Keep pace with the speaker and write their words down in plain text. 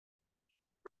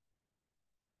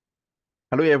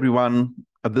Hello, everyone.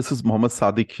 This is Mohammed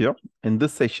Sadiq here. In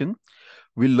this session,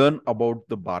 we'll learn about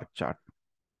the bar chart.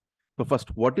 So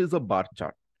first, what is a bar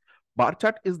chart? Bar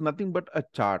chart is nothing but a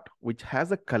chart which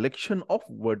has a collection of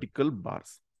vertical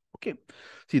bars. Okay.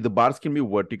 See, the bars can be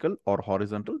vertical or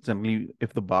horizontal. Generally,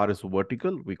 if the bar is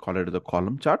vertical, we call it as a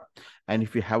column chart. And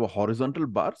if you have a horizontal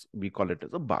bars, we call it as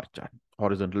a bar chart.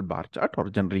 Horizontal bar chart, or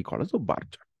generally called as a bar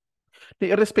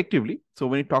chart. Respectively, so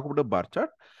when you talk about a bar chart,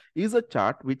 is a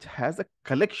chart which has a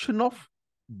collection of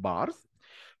bars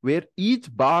where each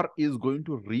bar is going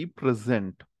to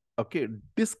represent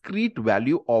discrete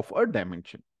value of a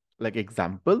dimension. Like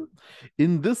example,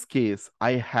 in this case,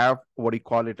 I have what you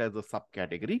call it as a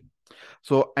subcategory.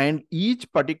 So, and each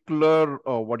particular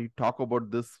what you talk about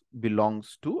this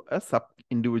belongs to a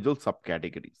individual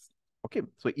subcategories. Okay,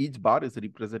 so each bar is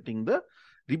representing the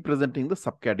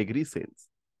subcategory sales.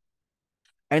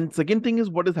 And second thing is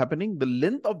what is happening, the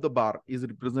length of the bar is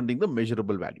representing the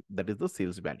measurable value, that is the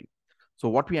sales value. So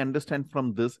what we understand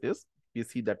from this is, you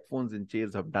see that phones and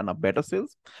chairs have done a better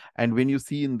sales. And when you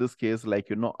see in this case, like,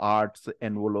 arts,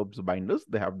 envelopes, binders,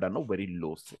 they have done a very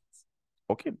low sales.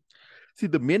 Okay. See,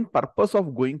 the main purpose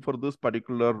of going for this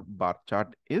particular bar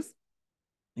chart is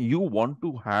you want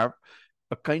to have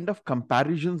a kind of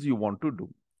comparisons you want to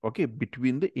do, okay,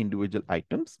 between the individual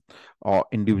items or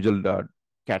individual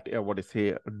what I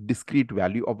say, discrete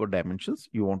value of the dimensions.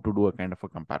 You want to do a kind of a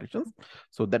comparisons.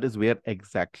 So that is where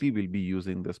exactly we'll be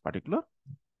using this particular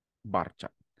bar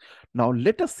chart. Now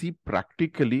let us see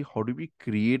practically how do we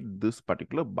create this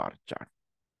particular bar chart.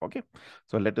 Okay,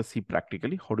 so let us see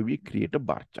practically how do we create a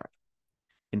bar chart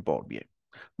in Power BI.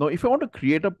 Now, if I want to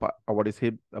create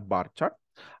a bar chart,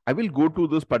 I will go to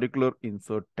this particular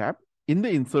insert tab. In the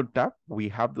insert tab, we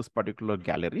have this particular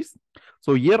galleries.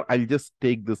 So here I'll just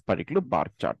take this particular bar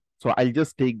chart. So I'll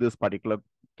just take this particular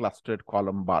clustered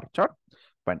column bar chart.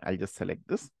 Fine, I'll just select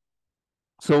this.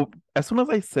 So as soon as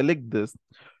I select this,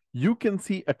 you can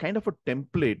see a kind of a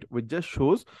template which just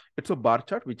shows it's a bar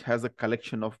chart which has a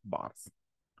collection of bars.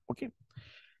 Okay.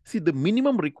 See, the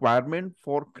minimum requirement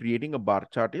for creating a bar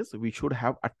chart is we should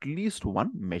have at least one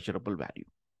measurable value.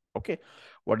 Okay.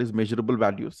 What is measurable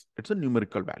values? It's a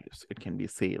numerical values. It can be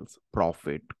sales,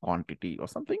 profit, quantity, or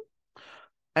something.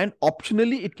 And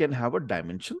optionally, it can have a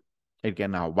dimension. It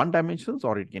can have one dimensions,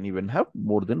 or it can even have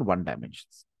more than one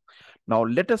dimensions. Now,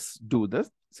 let us do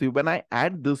this. See, when I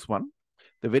add this one,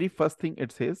 the very first thing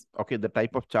it says, okay, the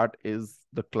type of chart is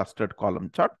the clustered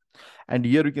column chart. And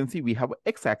here you can see we have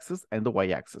x-axis and the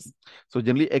y-axis. So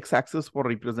generally x-axis for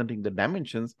representing the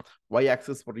dimensions,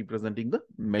 y-axis for representing the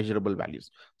measurable values.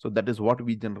 So that is what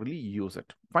we generally use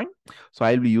it. Fine. So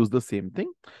I will use the same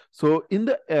thing. So in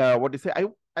the,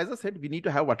 as I said, we need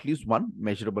to have at least one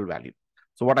measurable value.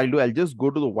 So what I'll do, I'll just go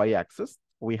to the y-axis.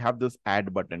 We have this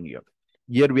add button here.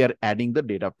 Here we are adding the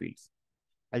data fields.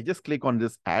 I just click on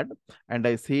this add and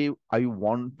I say I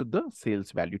want the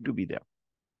sales value to be there.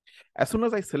 As soon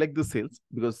as I select the sales,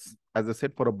 because as I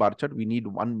said, for a bar chart, we need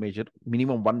one measure,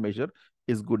 minimum one measure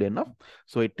is good enough.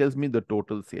 So it tells me the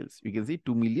total sales. You can see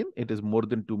 2 million, it is more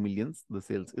than 2 millions, the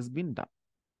sales is been done.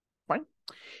 Fine.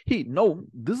 Hey, now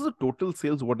this is the total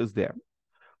sales, what is there.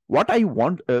 What I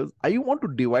want is, I want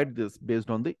to divide this based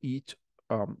on the each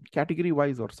category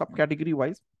wise or subcategory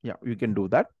wise. Yeah, you can do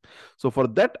that. So for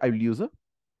that, I will use a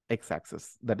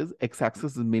x-axis. That is,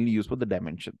 x-axis is mainly used for the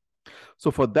dimension.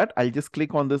 So for that, I'll just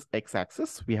click on this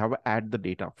x-axis. We have add the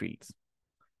data fields.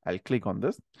 I'll click on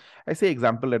this. I say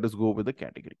example, let us go with the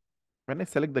category. When I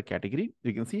select the category,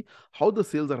 you can see how the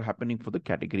sales are happening for the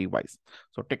category wise.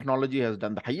 So technology has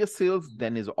done the highest sales,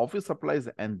 then is office supplies,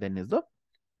 and then is the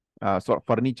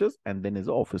furnitures, and then is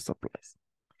the office supplies.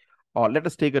 Or let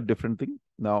us take a different thing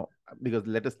now, because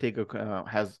let us take a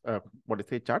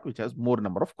chart which has more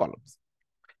number of columns.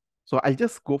 So I'll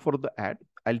just go for the add.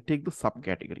 I'll take the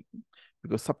subcategory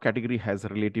because subcategory has a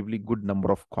relatively good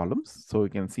number of columns. So you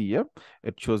can see here,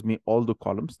 it shows me all the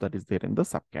columns that is there in the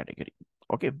subcategory.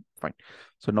 Okay, fine.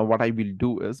 So now what I will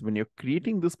do is, when you're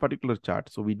creating this particular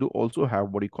chart, so we do also have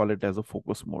what you call it as a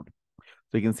focus mode.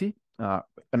 So you can see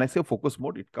when I say focus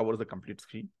mode, it covers the complete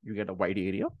screen. You get a wide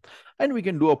area and we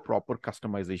can do a proper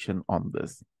customization on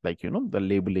this, like, the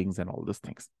labelings and all these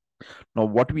things. Now,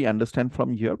 what we understand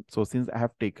from here, so since I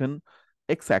have taken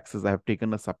x-axis, I have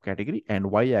taken a subcategory,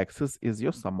 and y-axis is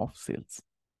your sum of sales.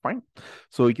 Fine.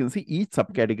 So you can see each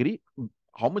subcategory,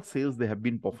 how much sales they have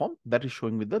been performed, that is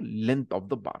showing with the length of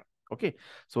the bar. Okay.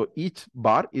 So each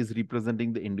bar is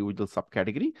representing the individual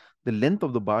subcategory. The length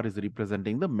of the bar is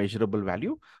representing the measurable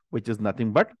value, which is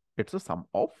nothing but it's a sum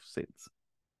of sales.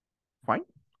 Fine.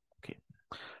 Okay.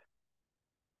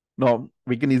 Now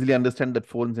we can easily understand that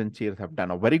phones and chairs have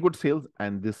done a very good sales,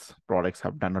 and these products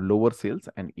have done a lower sales,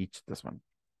 and each this one.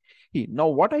 Now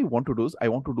what I want to do is I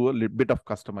want to do a little bit of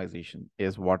customization.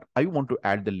 Is what I want to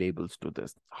add the labels to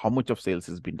this. How much of sales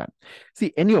has been done?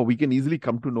 See, anyhow, we can easily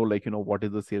come to know, like, what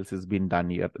is the sales has been done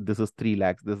here. This is 3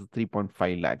 lakhs. This is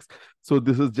 3.5 lakhs. So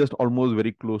this is just almost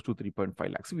very close to 3.5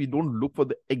 lakhs. We don't look for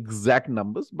the exact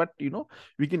numbers, but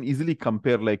we can easily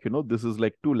compare, like, this is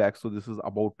like 2 lakhs. So this is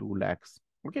about 2 lakhs.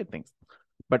 Okay, thanks.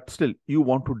 But still you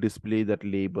want to display that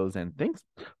labels and things.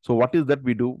 So what is that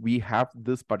we do? We have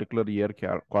this particular here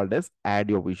called as add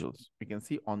your visuals. You can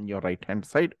see on your right hand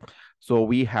side. So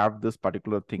we have this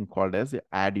particular thing called as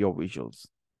add your visuals.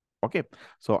 Okay,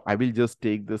 so I will just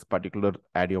take this particular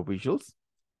add your visuals.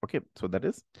 Okay, so that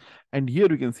is, and here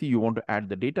you can see you want to add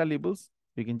the data labels.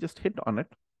 You can just hit on it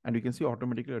and you can see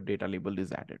automatically a data label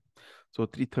is added. So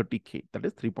 330K, that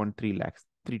is 3.3 lakhs,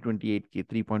 328K,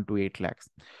 3.28 lakhs,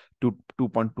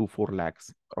 2.24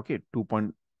 lakhs, okay,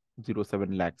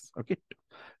 2.07 lakhs, okay.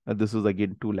 This is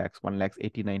again 2 lakhs, 1 lakhs,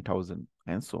 89,000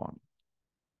 and so on.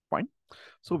 Fine.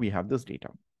 So we have this data.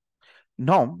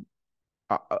 Now,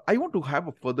 I want to have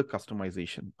a further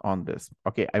customization on this.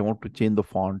 Okay, I want to change the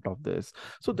font of this.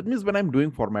 So that means when I'm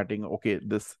doing formatting, okay,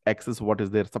 this axis, what is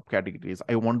their subcategories?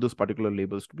 I want those particular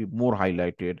labels to be more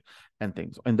highlighted and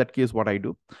things. In that case, what I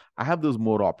do, I have those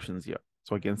more options here.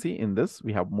 So I can see in this,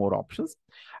 we have more options.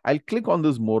 I'll click on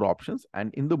those more options,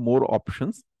 and in the more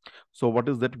options, so what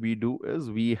is that we do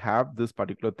is we have this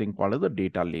particular thing called as the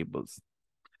data labels.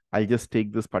 I'll just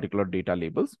take this particular data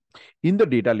labels. In the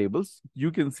data labels,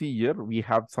 you can see here we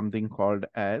have something called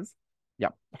as,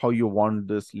 how you want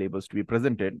this labels to be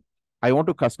presented. I want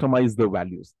to customize the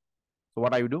values. So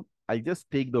what I do, I'll just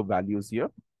take the values here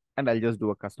and I'll just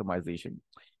do a customization.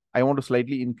 I want to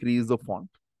slightly increase the font.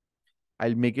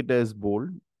 I'll make it as bold.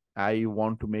 I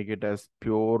want to make it as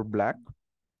pure black.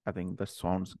 I think that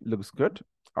looks good.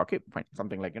 Okay, fine.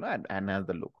 Something like, and has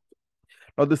the look.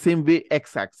 Now the same way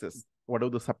x-axis,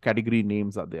 whatever the subcategory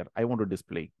names are there, I want to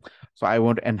display. So I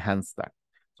want to enhance that.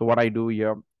 So what I do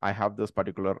here, I have this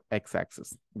particular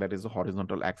x-axis, that is a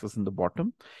horizontal axis in the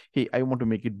bottom. Hey, I want to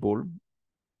make it bold.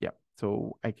 Yeah,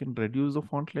 so I can reduce the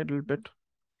font a little bit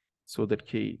so that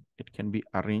it can be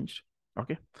arranged.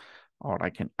 Okay, or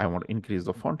I want to increase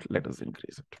the font. Let us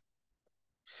increase it.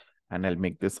 And I'll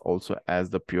make this also as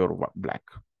the pure black.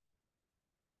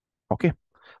 Okay.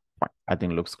 I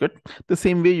think looks good. The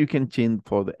same way you can change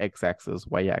for the x-axis,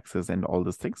 y-axis, and all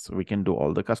these things. So we can do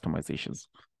all the customizations.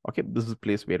 Okay, this is a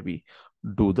place where we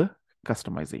do the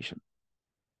customization.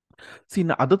 See,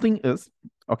 the other thing is,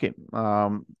 okay,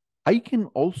 I can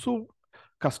also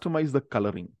customize the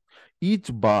coloring.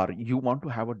 Each bar you want to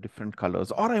have a different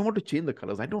colors, or I want to change the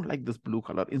colors. I don't like this blue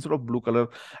color. Instead of blue color,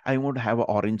 I want to have an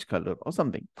orange color or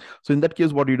something. So in that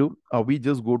case, what you do, we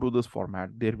just go to this format.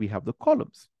 There we have the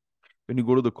columns. When you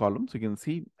go to the columns, you can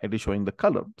see it is showing the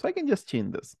color. So I can just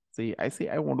change this. See, I say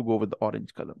I want to go with the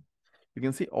orange color. You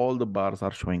can see all the bars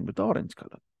are showing with the orange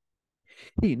color.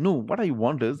 Hey, no, what I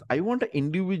want is I want an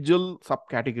individual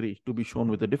subcategory to be shown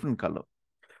with a different color.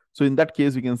 So in that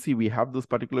case, you can see we have this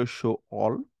particular show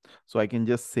all. So I can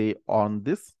just say on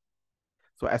this.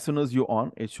 So as soon as you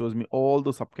on, it shows me all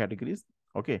the subcategories.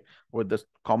 Okay, with the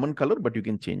common color, but you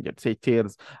can change it. Say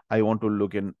chairs, I want to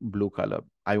look in blue color.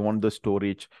 I want the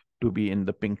storage to be in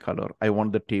the pink color. I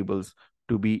want the tables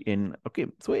to be in, okay,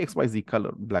 so XYZ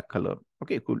color, black color.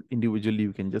 Okay, cool. Individually,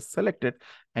 you can just select it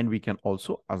and we can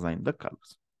also assign the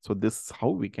colors. So this is how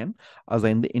we can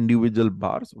assign the individual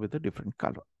bars with a different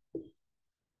color.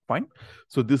 Fine.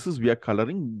 So this is, we are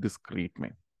coloring discrete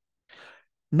way.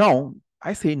 Now,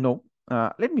 I say no.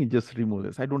 Let me just remove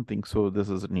this. I don't think so. This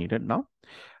is needed now.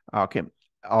 Okay.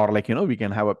 Or like, we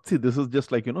can have see, this is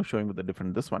just like, showing with the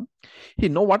different, this one.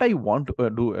 What I want to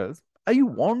do is, I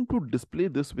want to display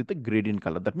this with a gradient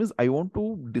color. That means I want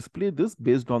to display this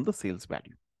based on the sales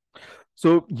value.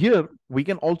 So here we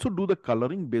can also do the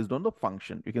coloring based on the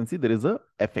function. You can see there is a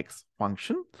fx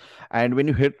function. And when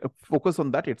you hit focus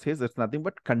on that, it says it's nothing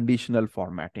but conditional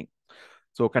formatting.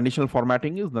 So conditional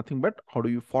formatting is nothing but how do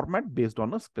you format based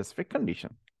on a specific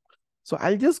condition. So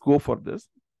I'll just go for this.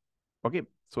 Okay.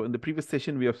 So in the previous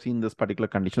session, we have seen this particular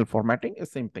conditional formatting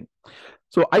is same thing.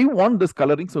 So I want this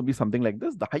coloring to be something like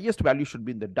this. The highest value should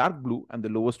be in the dark blue and the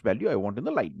lowest value I want in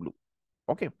the light blue.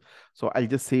 Okay. So I'll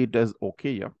just say it as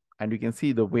okay here. And you can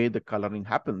see the way the coloring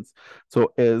happens.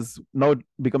 So is now it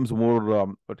becomes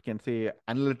more, what can say,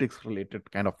 analytics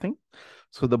related kind of thing.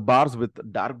 So the bars with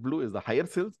dark blue is the higher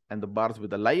sales, and the bars with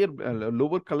the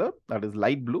lower color, that is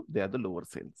light blue, they are the lower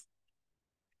sales.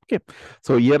 Okay.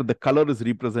 So here the color is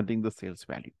representing the sales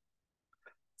value.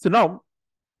 So now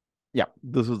Yeah,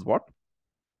 this is what.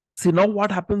 See, now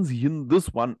what happens in this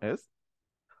one is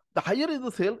the higher is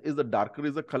the sale is the darker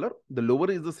is the color, the lower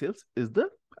is the sales is the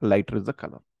lighter is the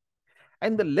color.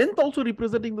 And the length also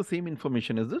representing the same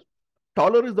information is the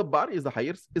taller is the bar is the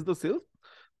higher is the sales,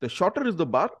 the shorter is the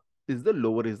bar is the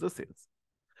lower is the sales.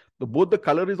 So both the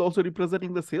color is also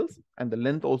representing the sales and the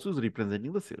length also is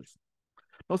representing the sales.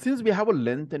 Now, since we have a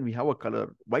length and we have a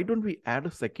color, why don't we add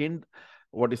a second,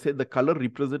 what is say, the color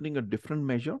representing a different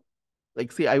measure?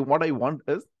 Like, say, what I want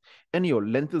is, and your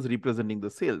length is representing the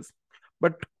sales.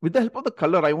 But with the help of the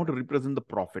color, I want to represent the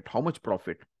profit. How much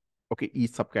profit? Okay,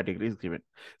 each subcategory is given.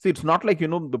 See, it's not like,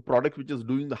 the product which is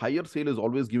doing the higher sale is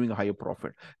always giving a higher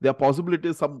profit. There are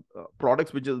possibilities, some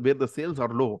products which is where the sales are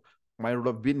low might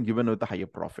have been given with a higher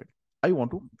profit. I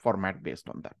want to format based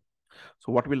on that.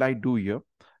 So what will I do here?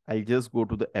 I'll just go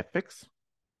to the FX.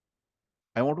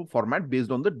 I want to format based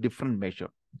on the different measure.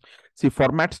 See,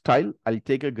 format style, I'll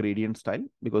take a gradient style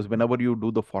because whenever you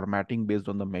do the formatting based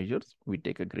on the measures, we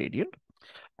take a gradient.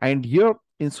 And here,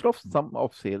 instead of sum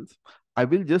of sales, I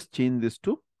will just change this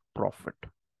to profit.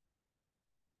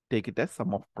 Take it as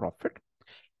sum of profit.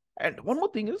 And one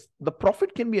more thing is the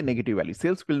profit can be a negative value.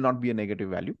 Sales will not be a negative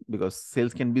value because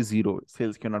sales can be zero.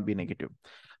 Sales cannot be negative.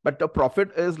 But the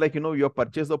profit is like, you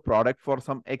purchase a product for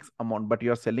some X amount, but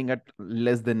you're selling at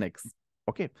less than X.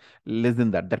 Okay, less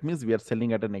than that. That means we are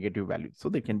selling at a negative value. So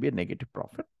there can be a negative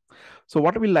profit. So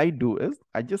what will I do is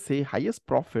I just say highest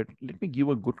profit. Let me give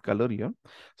a good color here.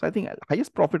 So I think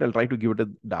highest profit, I'll try to give it a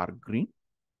dark green.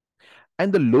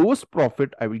 And the lowest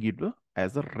profit, I will give it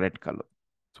as a red color.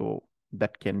 So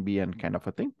that can be an kind of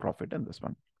a thing, profit and this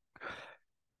one.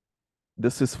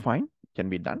 This is fine, can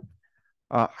be done.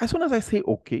 As soon as I say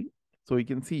okay, so you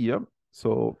can see here,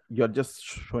 so you're just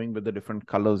showing with the different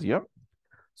colors here.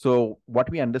 So what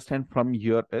we understand from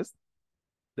here is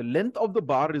the length of the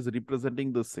bar is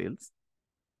representing the sales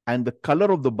and the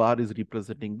color of the bar is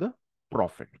representing the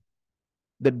profit.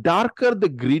 The darker the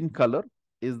green color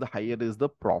is, the higher is the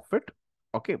profit.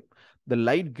 Okay. The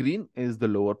light green is the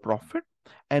lower profit.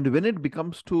 And when it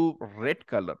becomes to red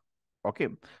color, okay,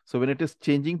 so when it is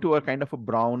changing to a kind of a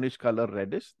brownish color,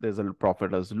 reddish, there's a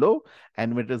profit as low.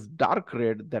 And when it is dark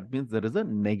red, that means there is a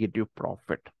negative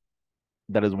profit.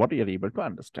 That is what you're able to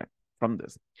understand from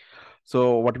this.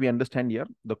 So what we understand here,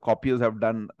 the copiers have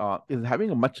done is having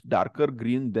a much darker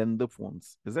green than the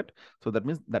phones, is it? So that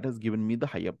means that has given me the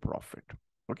higher profit.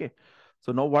 Okay.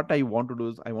 So now what I want to do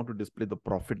is I want to display the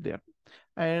profit there.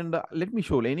 And let me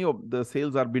show any of the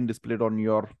sales are being displayed on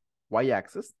your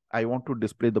y-axis. I want to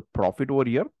display the profit over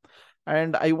here.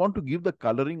 And I want to give the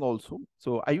coloring also.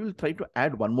 So I will try to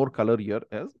add one more color here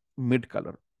as mid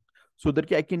color, so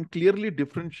that I can clearly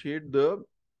differentiate the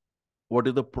what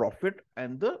is the profit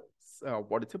and the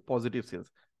what is a positive sales,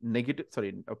 negative,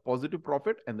 sorry, a positive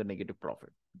profit and the negative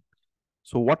profit.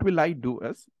 So what will I do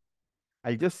is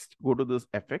I'll just go to this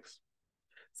FX.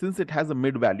 Since it has a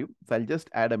mid value, so I'll just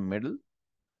add a middle,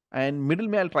 and middle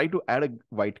may I'll try to add a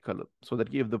white color so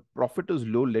that if the profit is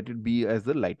low, let it be as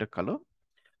a lighter color.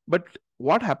 But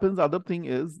what happens, other thing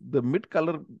is the mid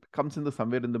color comes in the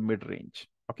somewhere in the mid range.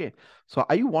 Okay. So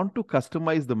I want to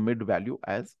customize the mid value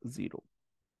as 0.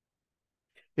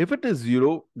 If it is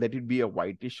 0, let it be a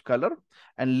whitish color,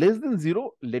 and less than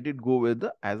 0, let it go with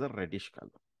as a reddish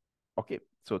color. Okay,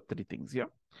 so 3 things here.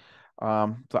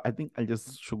 So I think I'll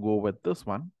just should go with this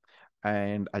one,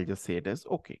 and I'll just say it as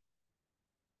okay.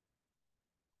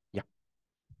 Yeah,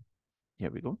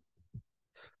 here we go.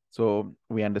 So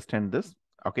we understand this.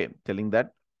 Okay, telling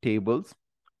that tables,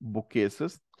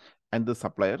 bookcases, and the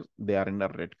suppliers, they are in a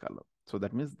red color. So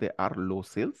that means they are low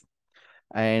sales.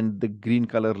 And the green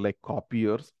color like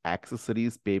copiers,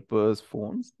 accessories, papers,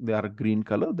 phones, they are green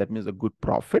color. That means a good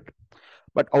profit.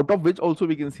 But out of which also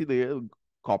we can see the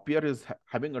copier is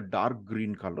having a dark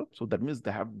green color. So that means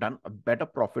they have done a better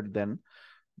profit than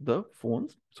the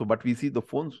phones. So, but we see the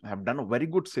phones have done a very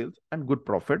good sales and good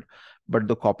profit, but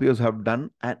the copiers have done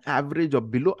an average or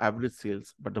below average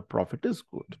sales, but the profit is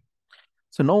good.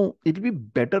 So now it will be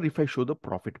better if I show the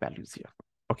profit values here.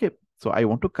 Okay. So I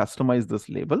want to customize this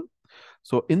label.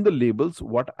 So in the labels,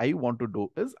 what I want to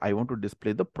do is I want to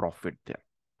display the profit there.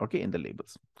 Okay. In the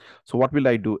labels. So what will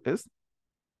I do is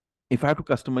if I have to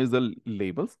customize the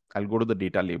labels, I'll go to the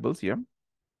data labels here.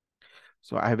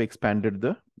 So I have expanded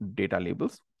the data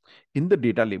labels. In the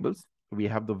data labels, we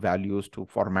have the values to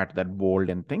format that bold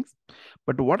and things.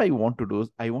 But what I want to do is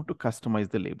I want to customize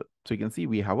the label. So you can see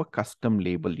we have a custom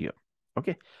label here.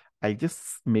 Okay. I'll just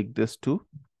make this to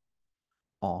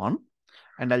on,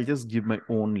 and I'll just give my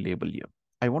own label here.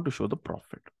 I want to show the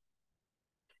profit.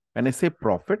 When I say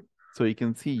profit, So you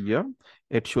can see here,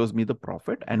 it shows me the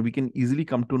profit, and we can easily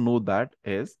come to know that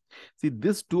is, see,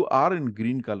 these two are in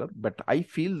green color, but I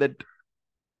feel that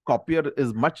copier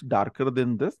is much darker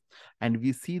than this. And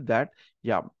we see that,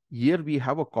 yeah, here we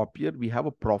have a copier, we have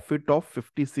a profit of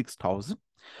 56,000,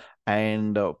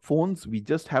 and phones, we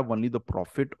just have only the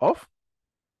profit of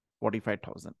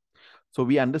 45,000. So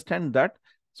we understand that.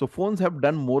 So phones have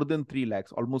done more than 3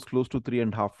 lakhs, almost close to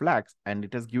 3.5 lakhs, and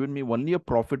it has given me only a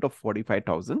profit of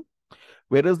 45,000.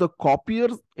 Whereas the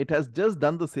copiers, it has just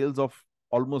done the sales of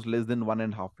almost less than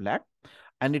 1.5 lakh,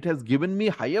 and it has given me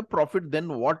higher profit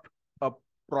than what a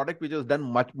product which has done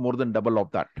much more than double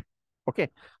of that. Okay,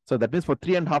 so that means for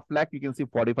 3.5 lakh, you can see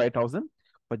 45,000.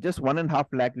 For just 1.5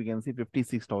 lakh, we can see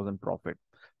 56,000 profit.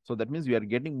 So that means we are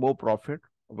getting more profit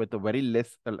with a very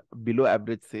less below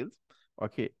average sales.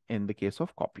 Okay, in the case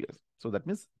of copiers. So that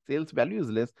means sales value is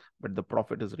less, but the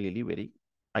profit is really very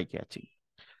eye-catching.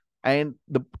 And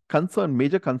the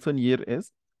major concern here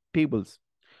is tables.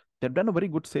 They've done a very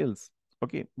good sales.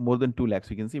 Okay, more than 2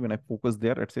 lakhs. You can see when I focus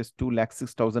there, it says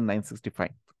 2,06,965.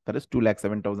 That is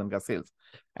 2,07,000 ka sales.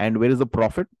 And where is the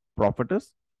profit? Profit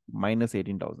is minus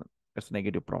 18,000. It's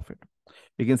negative profit.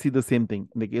 You can see the same thing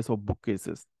in the case of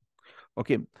bookcases.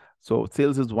 Okay, so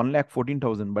sales is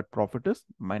 1,14,000, but profit is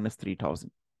minus 3,000.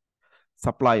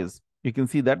 Supplies, you can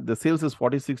see that the sales is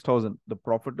 46,000, the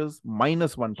profit is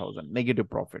minus 1,000, negative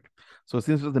profit. So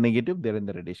since it's the negative, they're in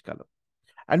the reddish color.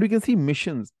 And we can see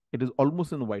missions, it is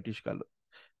almost in whitish color.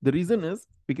 The reason is,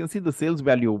 we can see the sales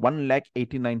value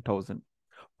 1,89,000.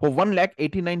 For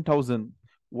 1,89,000,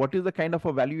 what is the kind of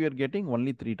a value you're getting?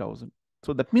 Only 3,000.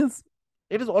 So that means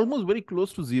it is almost very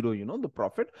close to zero, the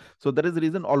profit. So that is the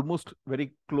reason almost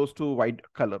very close to white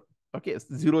color. Okay,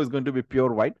 zero is going to be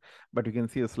pure white, but you can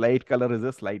see a slight color is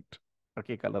a slight,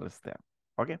 okay, color is there.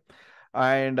 Okay.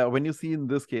 And when you see in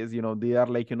this case, they are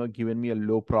like, given me a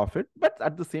low profit, but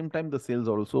at the same time, the sales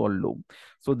also are low.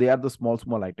 So they are the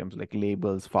small items like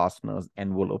labels, fasteners,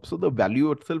 envelopes. So the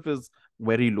value itself is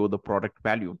very low, the product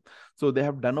value. So they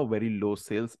have done a very low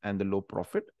sales and the low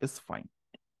profit is fine.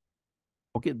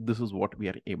 Okay, this is what we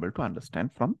are able to understand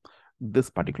from this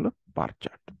particular bar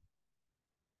chart.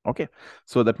 Okay,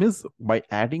 so that means by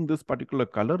adding this particular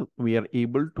color, we are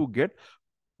able to get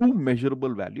two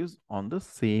measurable values on the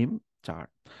same chart.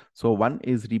 So one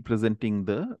is representing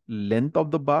the length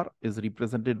of the bar is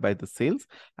represented by the sales,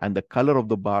 and the color of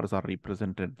the bars are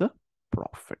represented the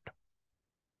profit.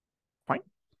 Fine,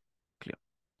 clear.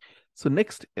 So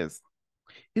next is,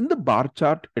 in the bar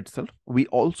chart itself, we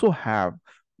also have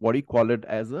what you call it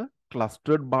as a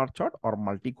clustered bar chart or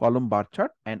multi-column bar chart,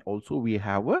 and also we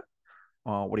have a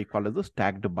what you call as a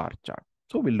stacked bar chart.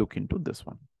 So we'll look into this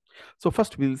one. So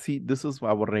first we'll see, this is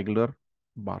our regular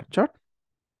bar chart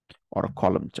or a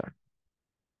column chart.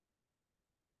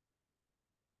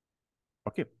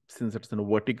 Okay, since it's in a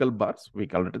vertical bars, we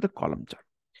call it the column chart.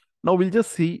 Now we'll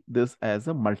just see this as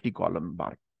a multi-column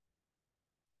bar.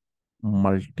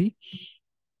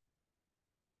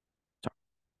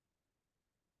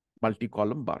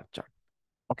 Multi-column bar chart.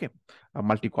 Okay, a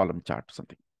multi-column chart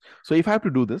something. So if I have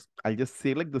to do this, I'll just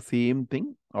select the same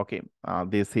thing. Okay,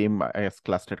 the same as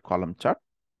clustered column chart.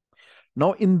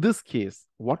 Now in this case,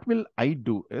 what will I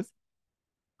do is,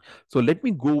 so let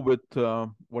me go with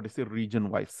what is the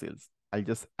region-wise sales. I'll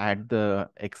just add the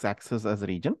x-axis as a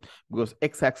region, because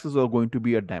x-axis are going to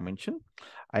be a dimension.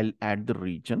 I'll add the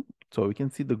region. So we can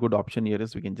see the good option here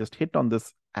is we can just hit on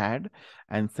this add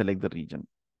and select the region.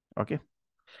 Okay.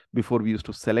 Before we used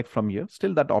to select from here,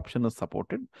 still that option is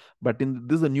supported, but in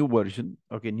this is a new version.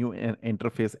 Okay, new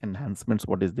interface enhancements,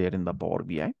 what is there in the Power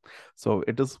BI. So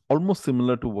it is almost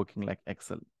similar to working like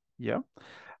Excel. Yeah.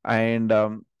 And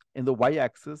in the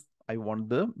y-axis, I want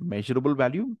the measurable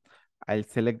value. I'll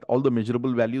select all the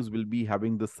measurable values will be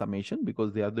having the summation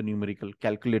because they are the numerical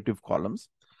calculative columns.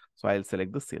 So I'll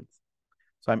select the sales.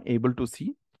 So I'm able to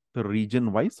see the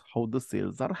region wise how the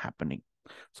sales are happening.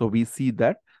 So we see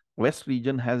that West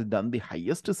region has done the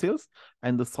highest sales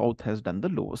and the South has done the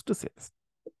lowest sales.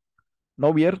 Now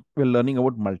we're learning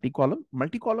about multi-column.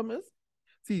 Multi-column is,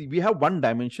 see, we have one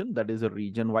dimension that is a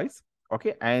region wise.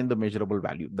 Okay, and the measurable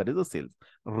value, that is the sales.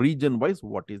 Region wise,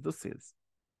 what is the sales?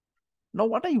 Now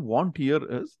what I want here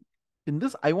is, in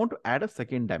this, I want to add a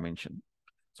second dimension.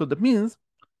 So that means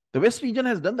the West region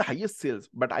has done the highest sales,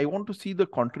 but I want to see the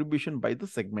contribution by the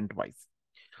segment wise.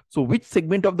 So which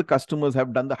segment of the customers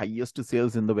have done the highest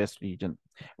sales in the West region?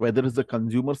 Whether it's the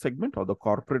consumer segment or the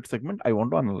corporate segment, I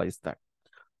want to analyze that.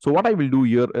 So what I will do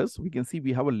here is, we can see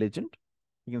we have a legend.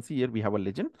 You can see here we have a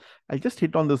legend. I'll just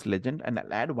hit on this legend and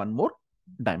I'll add one more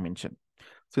dimension.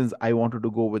 Since I wanted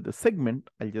to go with the segment,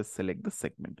 I'll just select the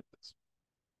segment.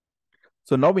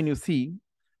 So now when you see,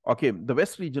 okay, the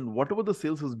West region, whatever the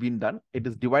sales has been done, it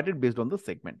is divided based on the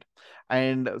segment.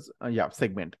 And yeah,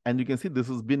 segment. And you can see this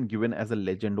has been given as a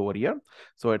legend over here.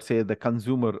 So let's say the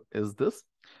consumer is this,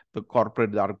 the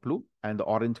corporate dark blue, and the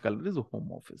orange color is the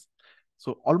home office.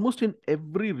 So almost in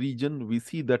every region, we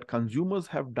see that consumers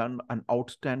have done an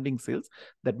outstanding sales.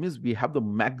 That means we have the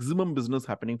maximum business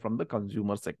happening from the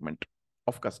consumer segment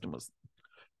of customers.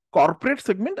 Corporate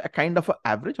segment, a kind of a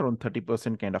average around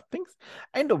 30% kind of things,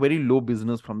 and a very low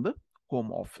business from the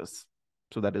home office.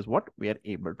 So that is what we are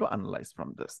able to analyze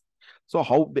from this. So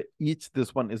how each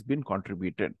this one is been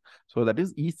contributed. So that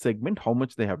is each segment, how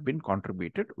much they have been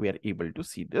contributed. We are able to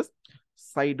see this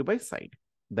side by side.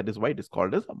 That is why it is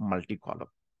called as a multi-column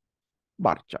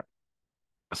bar chart.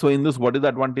 So in this, what is the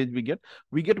advantage we get?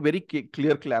 We get very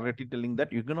clear clarity telling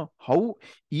that you know how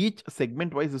each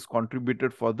segment wise is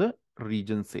contributed for the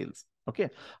region sales. Okay,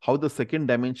 how the second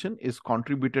dimension is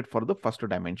contributed for the first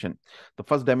dimension. The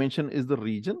first dimension is the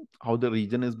region, how the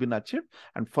region has been achieved,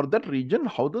 and for that region,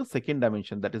 how the second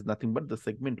dimension, that is nothing but the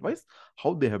segment wise,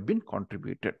 how they have been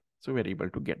contributed. So we're able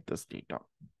to get this data.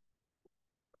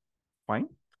 Fine,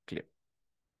 clear.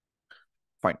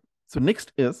 Fine. So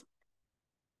next is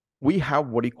we have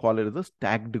what you call it as a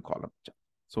stacked column chart.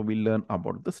 So we learn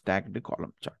about the stacked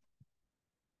column chart.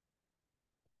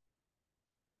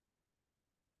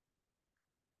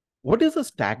 What is a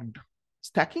stacked?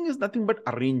 Stacking is nothing but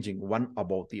arranging one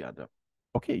above the other.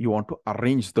 Okay, you want to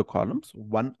arrange the columns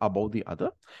one above the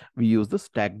other. We use the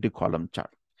stacked column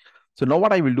chart. So now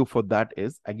what I will do for that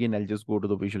is, again, I'll just go to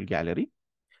the visual gallery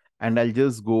and I'll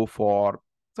just go for,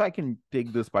 so I can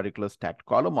take this particular stacked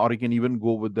column, or you can even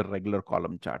go with the regular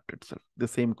column chart itself, the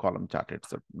same column chart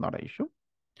itself, not an issue.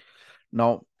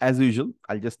 Now, as usual,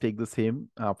 I'll just take the same.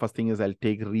 First thing is I'll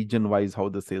take region wise how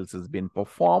the sales has been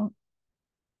performed.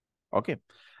 Okay.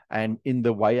 And in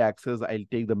the y-axis, I'll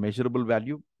take the measurable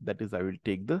value. That is, I will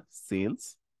take the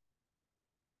sales.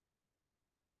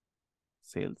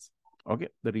 Okay,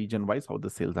 the region wise how the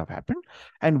sales have happened.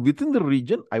 And within the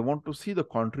region, I want to see the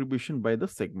contribution by the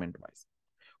segment wise.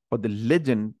 For the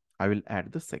legend, I will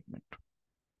add the segment.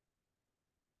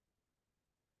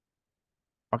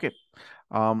 Okay.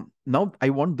 Now I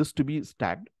want this to be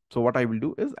stacked. So what I will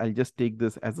do is I'll just take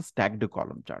this as a stacked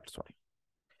column chart. Sorry.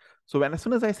 So when as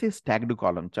soon as I say stacked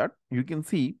column chart, you can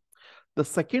see the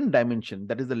second dimension,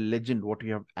 that is the legend, what we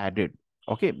have added.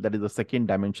 Okay, that is the second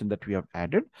dimension that we have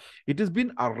added. It has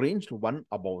been arranged one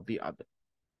above the other.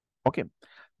 Okay.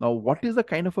 Now, what is the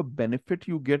kind of a benefit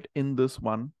you get in this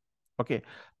one? Okay,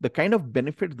 the kind of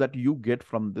benefit that you get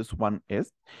from this one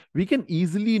is we can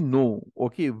easily know,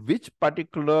 okay, which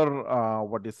particular,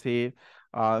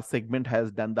 segment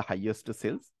has done the highest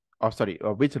sales, or sorry,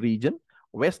 which region.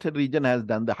 West region has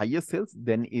done the highest sales,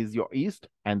 then is your east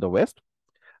and the west,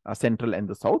 central and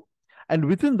the south. And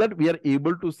within that, we are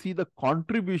able to see the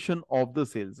contribution of the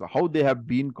sales, how they have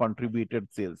been contributed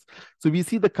sales. So we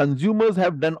see the consumers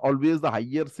have done always the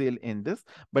higher sale in this,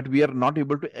 but we are not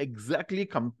able to exactly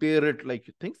compare it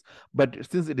like things. But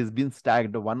since it has been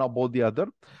stacked one above the other,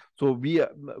 so we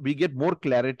get more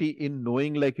clarity in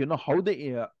knowing, like, you know, how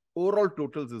the overall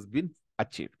totals has been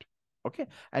achieved. Okay.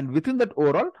 And within that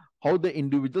overall, how the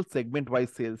individual segment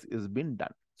wise sales is been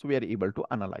done. So we are able to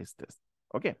analyze this.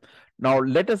 Okay. Now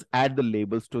let us add the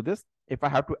labels to this. If I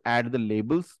have to add the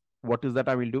labels, what is that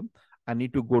I will do? I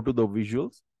need to go to the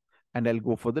visuals and I'll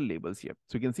go for the labels here.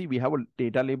 So you can see we have a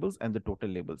data labels and the total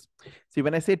labels. See,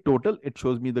 when I say total, it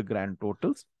shows me the grand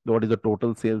totals. What is the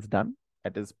total sales done?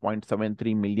 That is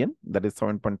 0.73 million. That is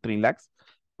 7.3 lakhs,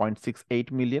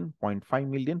 0.68 million, 0.5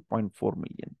 million, 0.4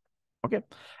 million. Okay.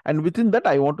 And within that,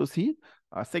 I want to see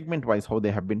segment wise how they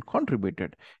have been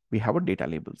contributed. We have a data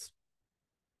labels.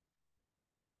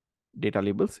 Data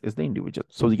labels is the individual.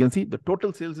 So you can see the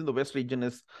total sales in the West region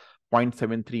is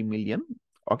 0.73 million.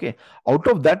 Okay. Out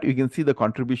of that, you can see the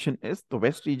contribution is the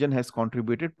West region has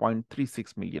contributed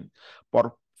 0.36 million.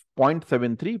 For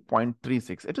 0.73,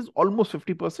 0.36. It is almost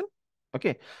 50%.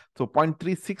 Okay. So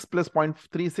 0.36 plus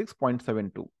 0.36,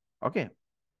 0.72. Okay.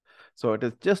 So it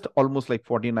is just almost like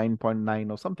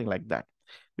 49.9 or something like that.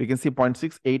 We can see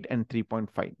 0.68 and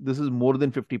 3.5. This is more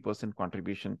than 50%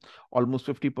 contribution. Almost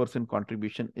 50%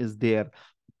 contribution is there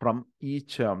from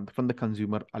each, from the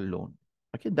consumer alone.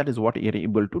 Okay, that is what you're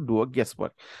able to do a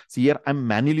guesswork. So here I'm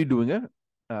manually doing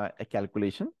a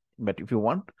calculation, but if you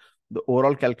want the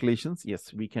overall calculations,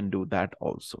 yes, we can do that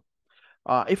also.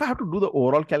 If I have to do the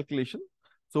overall calculation,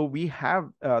 so we have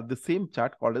the same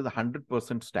chart called as a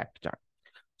 100% stacked chart.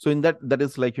 So in that, that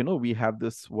is like, you know, we have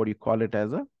this, what do you call it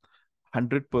as a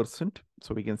 100%.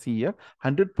 So we can see here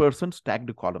 100%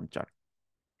 stacked column chart.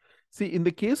 See, in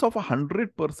the case of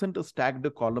 100%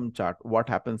 stacked column chart, what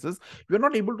happens is you're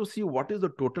not able to see what is the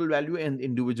total value and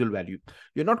individual value.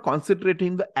 You're not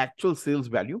concentrating the actual sales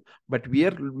value, but we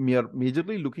are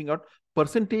majorly looking at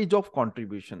percentage of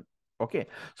contribution. Okay,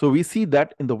 so we see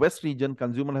that in the West region,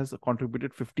 consumer has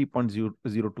contributed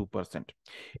 50.002%.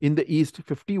 In the East,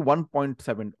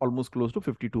 51.7, almost close to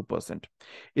 52%.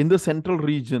 In the Central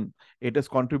region, it has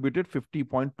contributed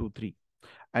 50.23.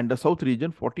 And the South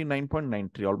region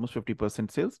 49.93, almost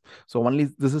 50% sales. So only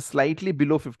this is slightly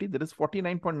below 50. There is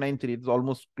 49.93. It's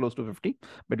almost close to 50,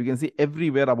 but you can see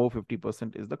everywhere above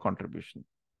 50% is the contribution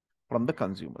from the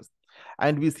consumers.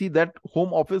 And we see that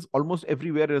home office almost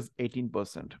everywhere is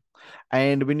 18%.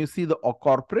 And when you see the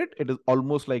corporate, it is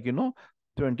almost like,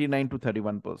 29 to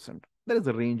 31%. There is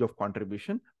a range of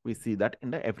contribution. We see that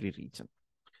in every region.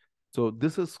 So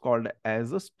this is called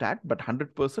as a stacked, but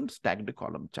 100% stacked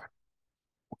column chart.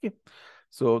 Okay,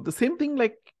 so the same thing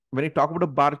like when you talk about a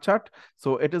bar chart,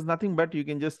 so it is nothing but you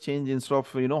can just change instead of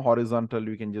horizontal,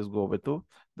 you can just go with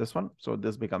this one. So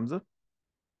this becomes a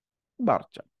bar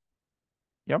chart.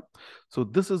 Yeah, so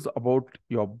this is about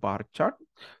your bar chart.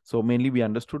 So mainly we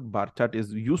understood bar chart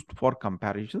is used for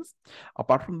comparisons.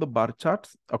 Apart from the bar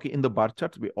charts, okay, in the bar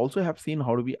charts we also have seen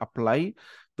how do we apply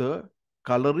the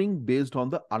coloring based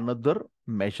on the another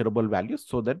measurable values,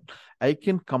 so that I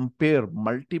can compare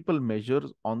multiple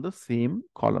measures on the same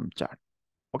column chart.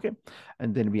 Okay,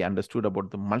 and then we understood about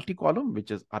the multi-column,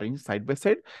 which is arranged side by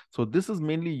side. So this is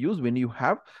mainly used when you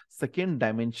have second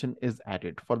dimension is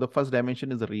added. For the first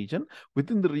dimension is a region,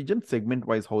 within the region segment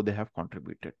wise how they have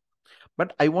contributed.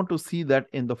 But I want to see that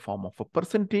in the form of a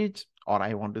percentage, or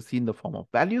I want to see in the form of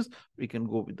values, we can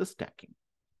go with the stacking.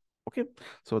 Okay,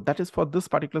 so that is for this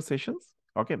particular sessions.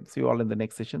 Okay, see you all in the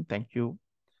next session. Thank you,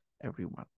 everyone.